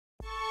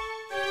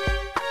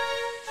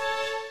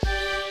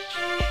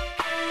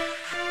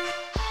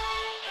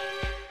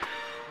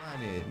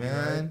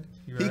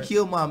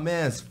killed my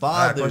man's I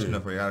father.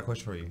 got a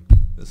question for you.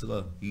 Let's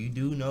go. You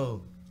do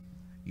know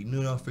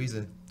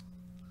Frieza.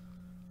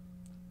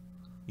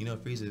 You know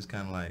Frieza is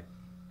kind of like.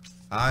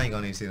 I ain't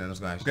gonna even say that. I'm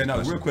just gonna ask you Okay, a no,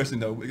 question. real question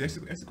though.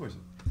 Ask the question.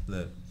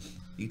 Look,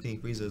 you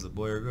think Frieza is a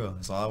boy or a girl?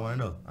 That's all I want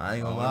to know. I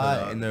ain't gonna wanna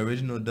know, lie. In the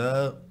original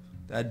dub,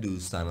 that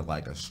dude sounded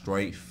like a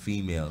straight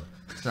female.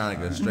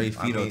 Sounded like a straight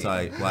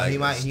phenotype. Like he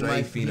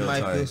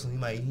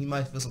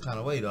might feel some kind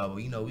of way though.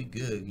 But you know we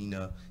good. You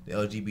know the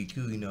LGBTQ.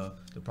 You know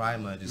the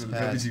Pride Month just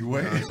passed. LGBT You know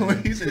what? what I'm saying?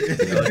 What he said?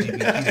 LGBTQ. You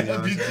know what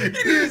I'm saying?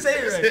 You didn't say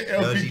it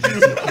right.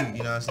 LGBTQ.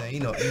 You know what I'm saying? You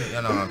know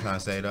what I'm trying to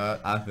say, dog.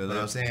 I feel What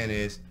it. I'm saying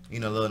is, you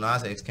know, Lil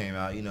Nas X came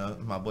out. You know,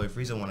 my boy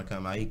Frieza want to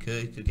come out. He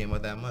could came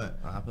out that month.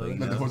 I feel But, it. you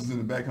Got the know, horses in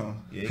the back, huh?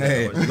 yeah, he got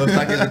Hey, the horse. looks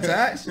like it's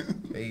attached.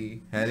 Hey,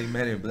 had him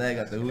man in black,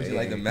 got the hoochie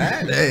like a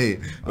man. Hey,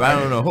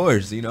 riding on a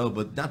horse, you know.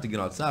 But not to get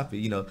off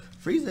topic, you know,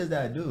 Frieza is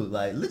that dude.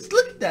 Like, let's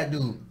look at that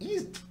dude.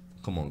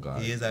 Come on,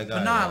 God. He is that guy.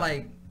 But nah, though.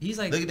 like he's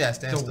like Look at that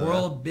stance, the though.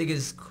 world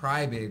biggest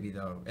crybaby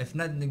though. If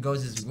nothing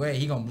goes his way,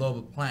 he gonna blow up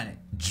a planet.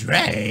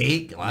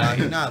 Drake. Nah, Like,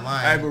 he not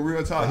lying. Hey, but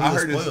real talk, But I he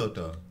was heard this. spoiled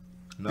though.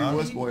 He No,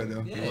 was spoiled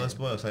though. Yeah. he was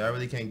spoiled. So I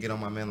really can't get on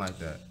my man like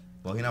that.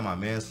 Well, he not my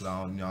man, so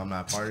I don't, I'm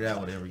not part of that.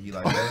 Whatever he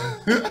like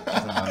doing, he's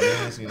not my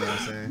man. So you know what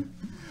I'm saying?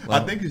 I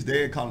think his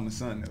dad called him a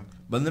son though.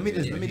 but let me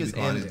He just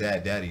calling end his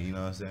dad daddy. You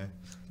know what I'm saying?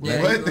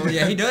 Yeah, What?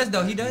 yeah, he does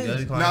though. He does.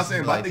 He No, I'm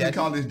saying, but I like think he daddy.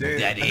 called his dad.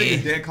 Daddy. I think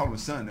his dad called him a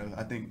son though.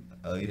 I think.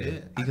 Oh, he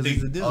did. because I he's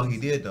a think- dude. Oh, he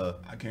did though.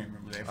 I can't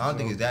remember that. I don't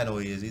think his dad know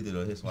what he is either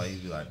though. That's why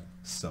he'd be like,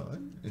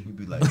 son, and he'd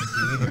be like,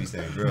 you need to be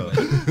saying girl.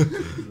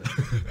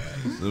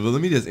 But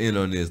let me just end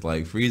on this.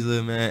 Like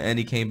Frieza, man, and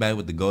he came back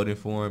with the golden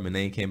form, and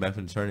then he came back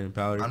from the turning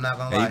powder. I'm not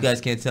gonna And lie. you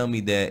guys can't tell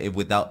me that if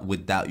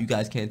without you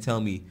guys can't tell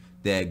me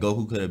that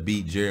Goku could have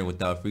beat Jiren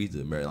without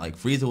Frieza, bro. Like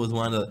Frieza was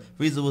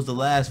the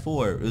last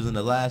four. It was in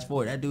the last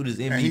four. That dude is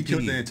MVP. And he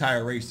killed the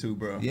entire race too,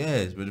 bro.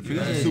 Yes, but the Frieza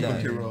Yeah, is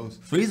superheroes.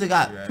 Frieza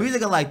got Right. Frieza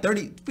got like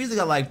 30. Frieza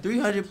got like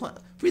 300.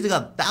 Frieza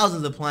got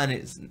thousands of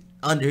planets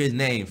under his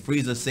name.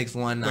 Frieza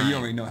 619. But you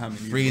already know how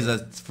many.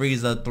 Frieza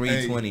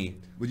 320. Hey,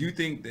 would you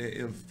think that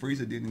if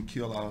Frieza didn't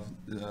kill off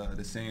the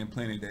Saiyan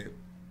planet, that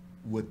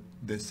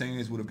the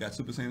Saiyans would have got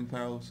Super Saiyan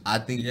powers? I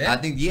think Yeah.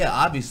 yeah,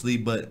 obviously,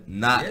 but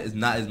not Yeah.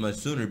 not as much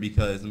sooner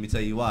because let me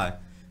tell you why.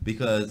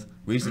 Because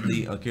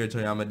recently Akira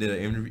Toriyama did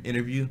an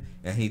interview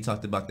and he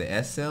talked about the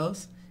S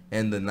cells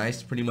and the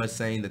nice pretty much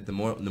saying that the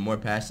more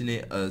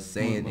passionate a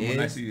Saiyan More is,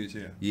 nice he is,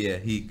 yeah,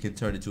 he can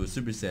turn into a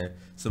Super Saiyan.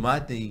 So my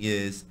thing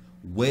is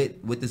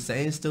with the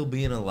Saiyans still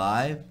being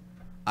alive,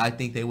 I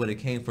think they would have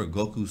came for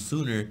Goku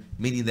sooner,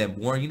 meaning that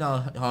more, you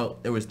know how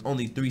there was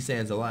only 3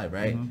 Saiyans alive,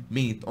 right?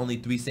 Meaning only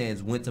 3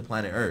 Saiyans went to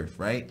planet Earth,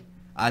 right?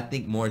 I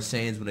think more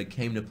Saiyans would have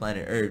came to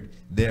planet Earth,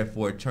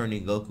 therefore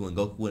turning Goku, and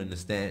Goku wouldn't have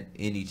stand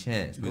any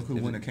chance. Goku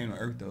wouldn't have came to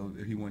Earth though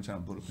if he wasn't trying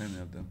to blow the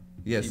planet up though.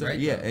 Yes, sir. right,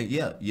 Yeah, though. and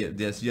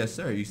yes,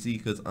 sir. You see,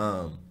 because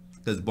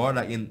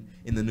Bardock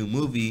in the new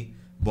movie,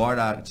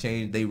 Bardock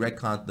changed. They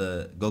retconned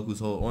the Goku's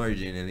whole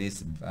origin, and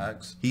it's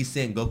Facts. he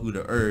sent Goku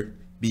to Earth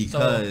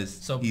because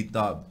So- he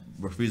thought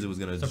Frieza was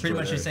gonna. So pretty destroy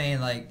much you're Earth.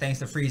 saying like thanks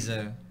to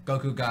Frieza,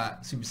 Goku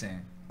got Super Saiyan.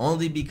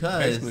 Only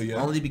because Basically,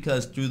 yeah.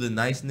 through the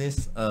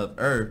niceness of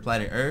Earth,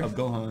 planet Earth, Of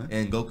Gohan.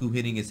 and Goku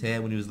hitting his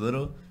head when he was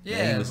little. and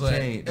Yeah, he was but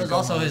changed. it was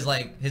also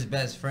his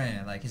best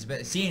friend. Like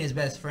seeing his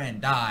best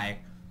friend die,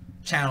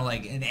 channel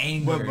like in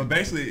anger. But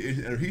basically,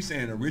 he's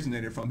saying it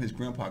originated from his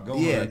grandpa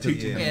Gohan Yeah,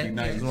 teaching him to yeah. be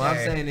nice. So what I'm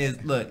saying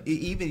is, look,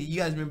 even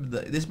you guys remember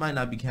this might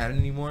not be canon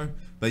anymore,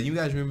 but you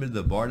guys remember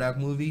the Bardock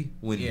movie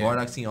when Yeah.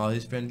 Bardock seen all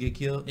his friends get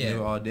killed, and they Yeah.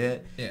 were all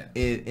dead. Yeah.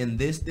 In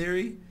this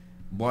theory,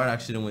 Bardock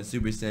should have went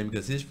Super Saiyan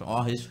because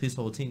his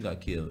whole team got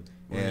killed,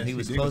 Well, and he yes,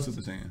 was did go close.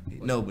 Super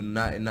Saiyan. No, but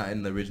not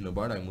in the original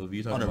Bardock movie.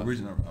 You're Oh, talking the about.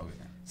 original. Okay.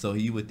 So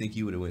you would think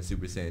he would have went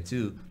Super Saiyan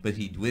too, but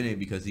he didn't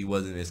because he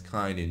wasn't as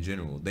kind in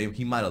general.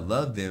 He might have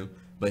loved them,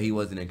 but he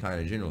wasn't in kind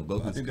in general.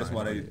 Goku's I think that's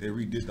why kind-hearted. they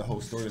redid the whole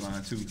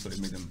storyline too, so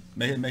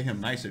they made him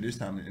nicer this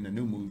time in the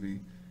new movie,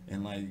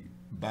 and like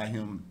by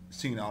him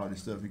seeing all of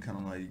this stuff, he kind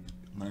of like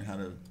learned how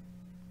to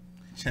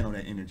channel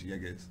that energy, I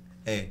guess.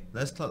 Hey,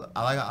 let's talk.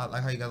 I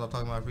like how you guys are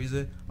talking about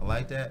Frieza. I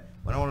like that,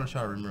 but I want to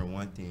try to remember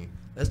one thing.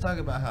 Let's talk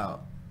about how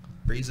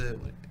Frieza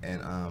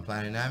and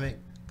Planet Namek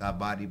got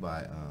bodied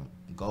by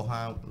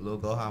Gohan, little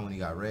Gohan when he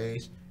got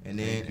raised, and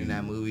then in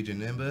that movie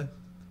Janemba,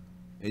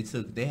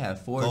 They had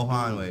 4.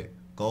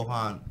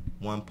 Gohan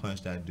one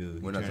punched that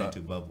dude. We're He not turned talk-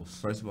 into bubbles.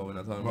 First of all, we're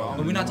not talking Well, about.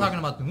 but we're not talking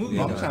about the movie.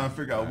 Yeah, I'm though. no. trying to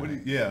figure out what.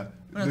 Yeah,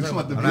 We're not this talking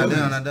about the I'm not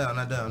villains. done.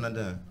 I'm not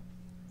done.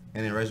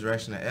 And then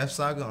Resurrection of F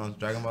Saga on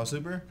Dragon Ball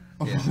Super,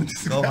 Yeah.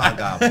 Gohan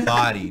got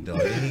bodied though.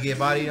 Didn't he get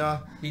bodied,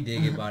 y'all? He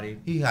did get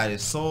bodied. He had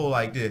his soul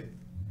like this.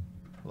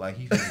 Like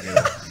he finna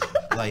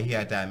get, like he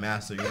had that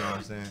master, you know what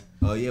I'm saying?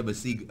 Oh yeah, but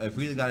see,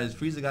 Frieza got his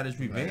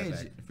revenge.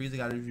 Right, Frieza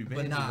got his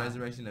revenge But nah. in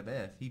Resurrection of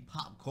F. He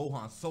popped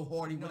Gohan so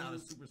hard he went out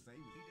of Super Saiyan.